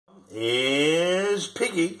Here's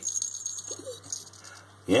Piggy.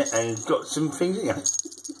 Yeah, and got some things in it.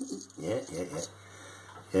 Yeah.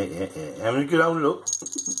 Having a good old look.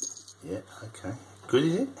 Yeah, okay. Good,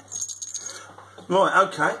 is it? Right,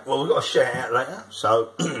 okay. Well, we've got a shout out later.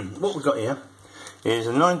 So, what we've got here is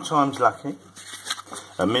a 9 times lucky,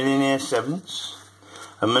 a Millionaire 7s,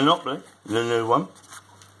 a Monopoly, the new one,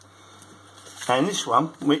 and this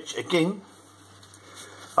one, which again,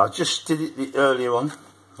 I just did it earlier on.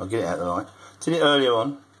 I'll get it out of the light. Did it earlier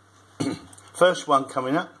on. First one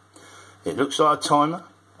coming up. It looks like a timer,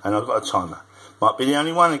 and I've got a timer. Might be the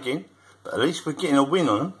only one again, but at least we're getting a win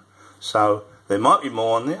on them. So there might be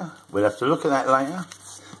more on there. We'll have to look at that later.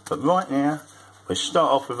 But right now, we'll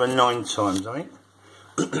start off with a 9 times, I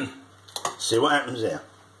think. See what happens there.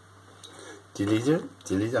 Did he do it?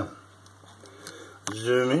 Did he do?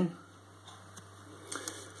 Zoom in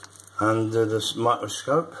under the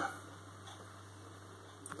microscope.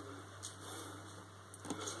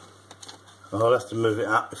 I'll have to move it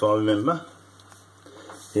up if I remember.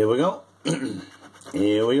 Here we go.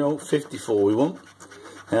 Here we go. 54 we want.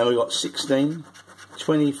 Now we got 16,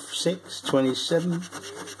 26, 27,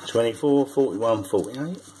 24, 41,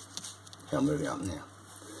 48. I'll move it up now.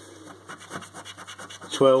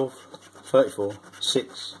 12, 34,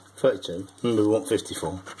 6, 32. Remember we want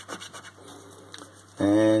 54.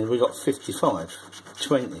 And we got 55,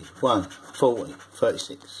 21, 40,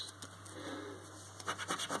 36,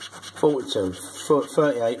 42,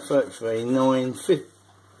 38, 33, 9,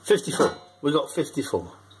 54. We got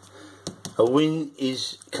 54. A win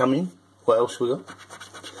is coming. What else we got?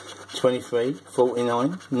 23,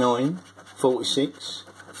 49, 9, 46,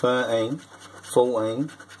 13, 14,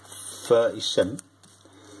 37,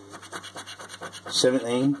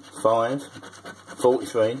 17, 5,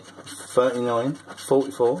 43, 39,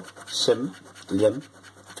 44, 7, 11,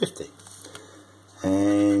 50.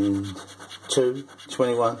 And 2,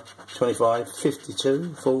 21, 25,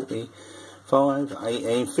 52, 45,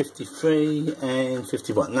 18, 53, and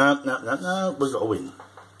 51. No, we've got a win.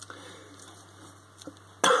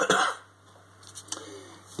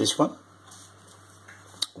 This one.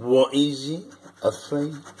 What is it? A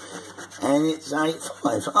 3. And it's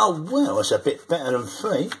 8-5. Oh, well, it's a bit better than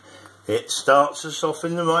 3. It starts us off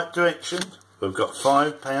in the right direction. We've got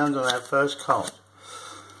 £5 on our first card.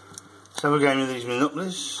 So we're going with these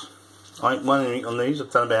Monopolies. I ain't won anything on these.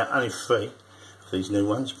 I've done about only 3 of these new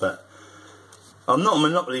ones, but I'm not a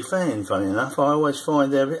Monopoly fan, funny enough. I always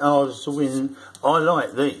find they're a bit harder to win. I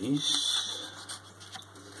like these.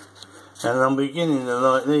 And I'm beginning to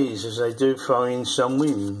like these as they do throw in some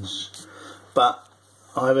wins. But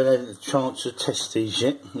I haven't had a chance to test these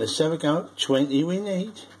yet. Let's have a go. 20 we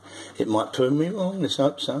need. It might prove me wrong, let's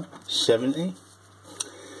hope so. 70.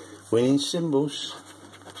 Winning symbols.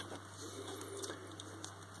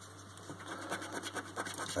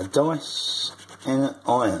 A dice and an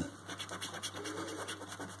iron.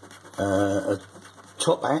 A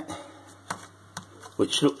top hat,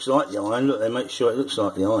 which looks like the iron. Look, they make sure it looks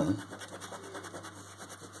like the iron.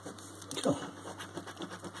 Cool.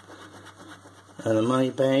 And a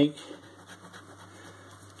money bag.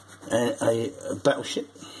 And a battleship.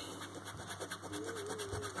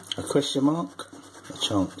 A question mark. A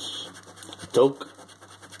chance. A dog.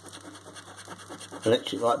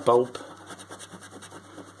 Electric light bulb.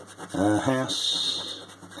 A house.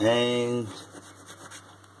 And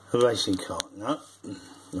a racing car. No.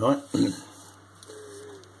 Right. In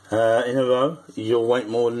a row. You'll wait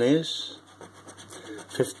more than this.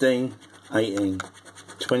 15, 18,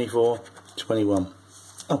 24, 21.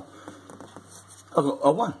 Oh. I've got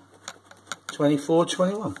a 1. 24,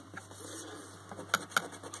 21.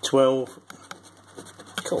 12.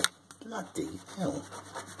 Cool. Bloody hell.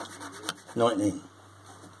 19.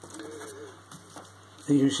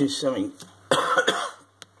 This is something.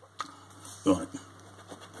 Right.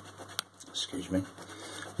 Excuse me.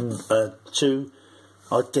 2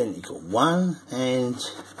 identical. 1 and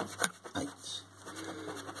 8.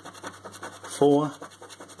 4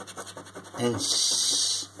 and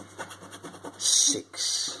 6.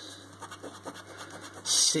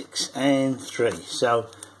 6 and 3. So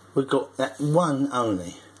we've got that 1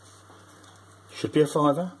 only. Should be a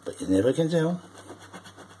 5er, but you never can tell.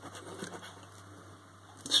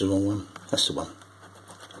 That's the wrong one. That's the one.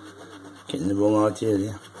 Getting the wrong idea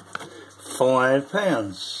there.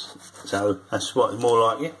 £5. So that's what more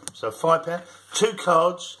like it. So £5. 2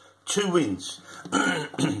 cards, 2 wins.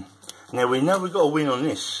 Now we know we've got a win on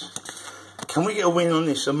this. Can we get a win on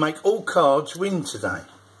this and make all cards win today?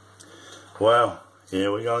 Well,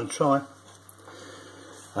 here we go and try.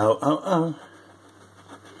 Oh.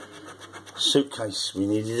 suitcase, we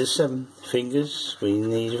needed a 7. Fingers, we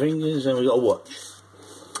need fingers, and we got a watch.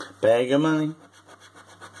 Bag of money.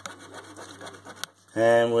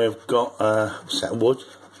 And we've got what's that, wood?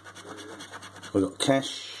 We've got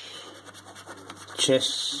cash,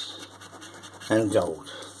 chess, and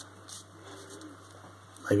gold.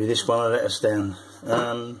 Maybe this one will let us down.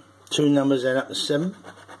 2 numbers add up to 7.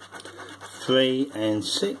 3 and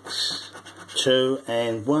 6. 2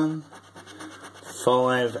 and 1.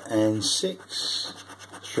 5 and 6.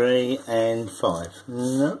 3 and 5.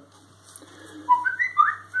 No.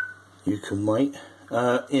 You can wait.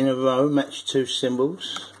 In a row, match 2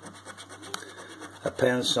 symbols. A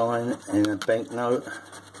pound sign and a banknote.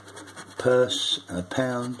 Purse and a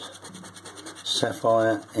pound.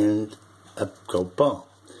 Sapphire and a gold bar.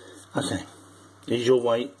 Okay. Is your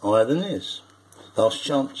weight higher than theirs? Last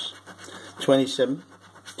chance. 27,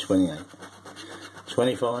 28,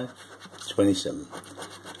 25, 27,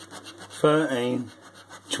 13,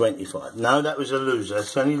 25. No, that was a loser.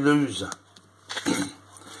 That's the only loser.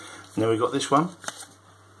 Now we've got this one.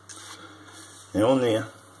 Now on there,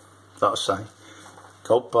 like I say,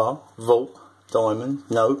 gold bar, vault, diamond,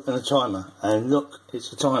 note, and a timer. And look,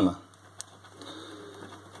 it's a timer.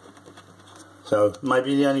 So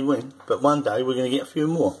maybe the only win, but one day we're going to get a few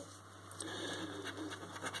more.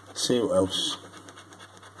 See what else.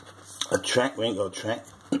 A track, we ain't got a track.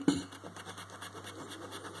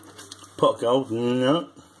 Pot of gold, no.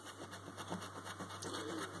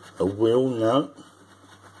 A wheel, no.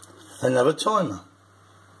 Another timer.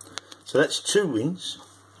 So that's 2 wins.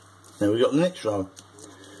 Now we've got the next row.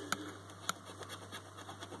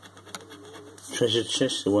 Treasure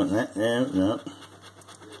chest, I want that. No.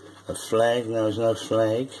 A flag, no, there's no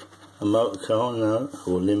flag. A motor car, no.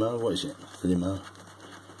 Or limo, what is it? Limo.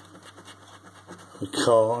 A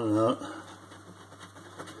car, no.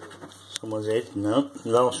 Someone's head, no.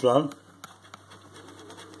 Last row.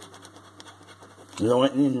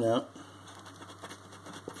 Lightning, no.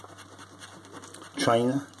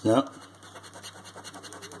 Trainer, no.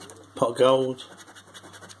 Pot of gold.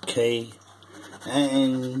 Key.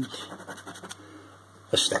 And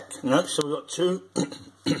a stack. No, so we've got 2.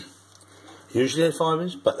 Usually they're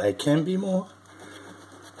 5s, but they can be more.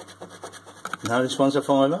 No, this one's a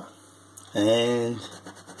 5er. And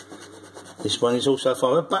this one is also a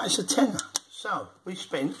 5er, but it's a 10er. So, we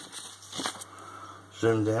spent,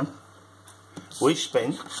 zoom down, we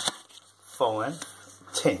spent 5,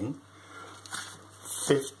 10,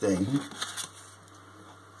 15,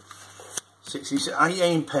 60,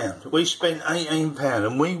 £18. We spent £18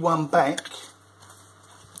 and we won back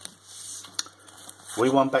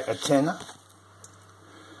a 10er.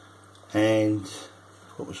 And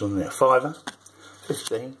what was on there? 5er,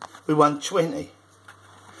 15. We won 20.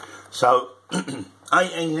 So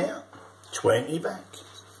 18 out, 20 back.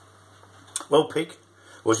 Well, Pig,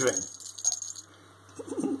 what do you reckon?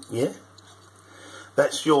 Yeah,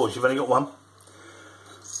 that's yours. You've only got one.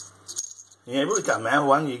 Yeah, well, it doesn't matter.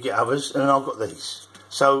 One, you get others, and I've got these.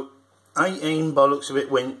 So 18 by the looks of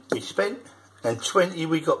it we spent, and 20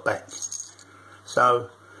 we got back. So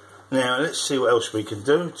now let's see what else we can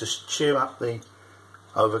do. Just cheer up the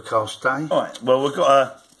overcast day. Alright, well, we've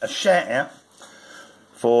got a shout out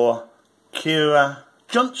for Kira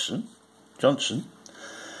Johnson,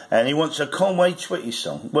 and he wants a Conway Twitty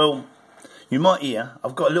song. Well, you might hear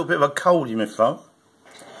I've got a little bit of a cold in my throat.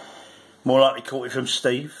 More likely caught it from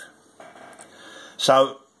Steve.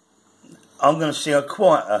 So I'm going to sing a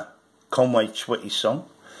quieter Conway Twitty song.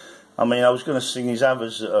 I mean, I was going to sing his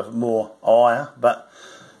others that are more higher, but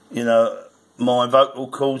you know, my vocal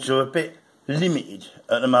cords are a bit limited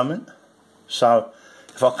at the moment. So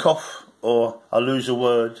if I cough or I lose a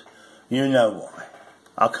word, you know why.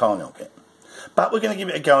 I can't help it. But we're going to give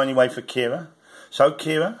it a go anyway for Kira. So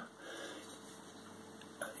Kira,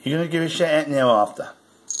 you're going to give a shout out now after?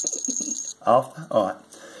 After? Alright.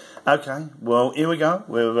 Okay, well, here we go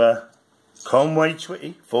with Conway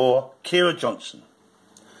Twitty for Kira Johnson.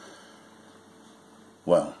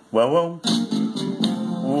 Well.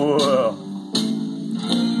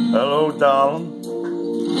 Hello, darling.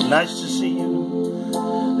 Nice to see you.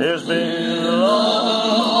 It's been a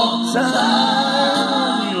long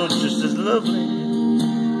time. You're just as lovely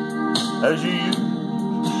as you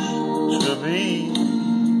used to be.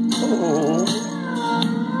 Oh,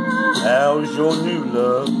 how's your new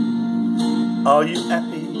love? Are you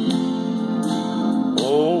happy?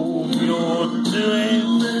 Oh, you're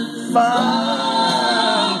doing fine.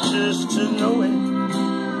 Just to know it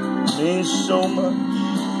means so much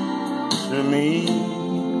to me.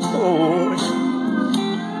 Oh,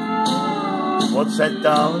 what's that,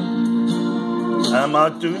 darling? Am I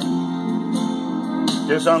doing?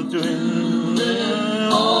 Guess I'm doing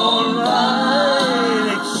fine,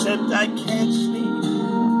 except I can't sleep,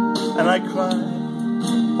 and I cry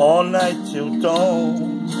all night till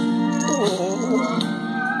dawn. Oh,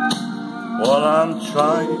 what I'm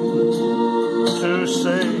trying to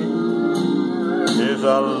say is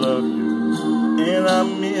I love you and I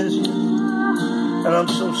miss you, and I'm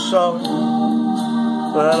so sorry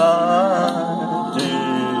that I did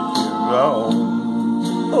you wrong.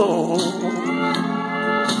 Oh,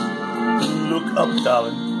 look up,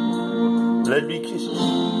 darling, let me kiss you,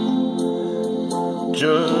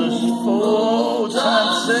 just for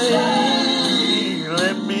time's sake.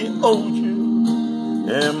 Let me hold you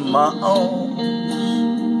in my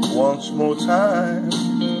arms once more time.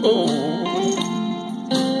 Oh,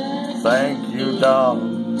 thank you,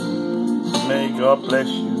 darling, may God bless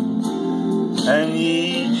you, and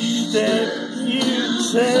each step you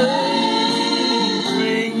take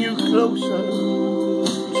bring you closer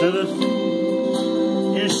to the thing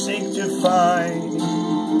you seek to find.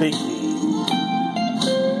 Piggy,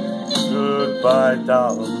 goodbye,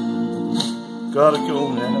 darling, gotta go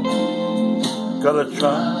now, gotta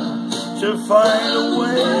try to find a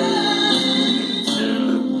way to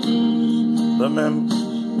lose the memories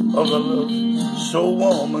of a love so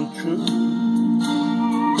warm and true.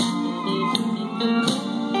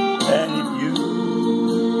 And if you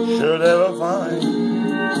should ever find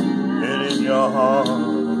it in your heart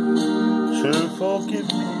to forgive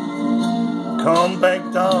me, come back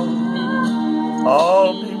down,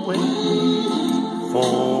 I'll be waiting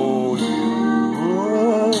for you.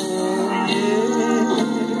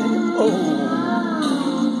 Oh, yeah.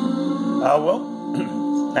 Oh, well,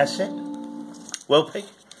 that's it. Well, Pig,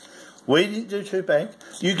 we didn't do too bad.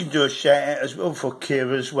 You can do a shout out as well for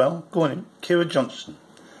Kira as well. Go on in, Kira Johnson.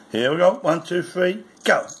 Here we go, 1, 2, 3,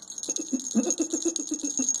 go.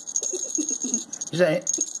 Is that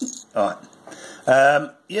it? Alright.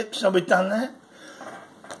 Yep, so we've done that.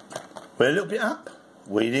 We're a little bit up.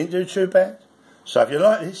 We didn't do too bad. So if you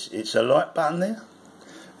like this, it's a like button there.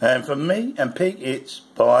 And from me and Pig, it's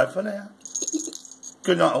bye for now.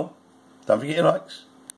 Good night all. Don't forget your likes.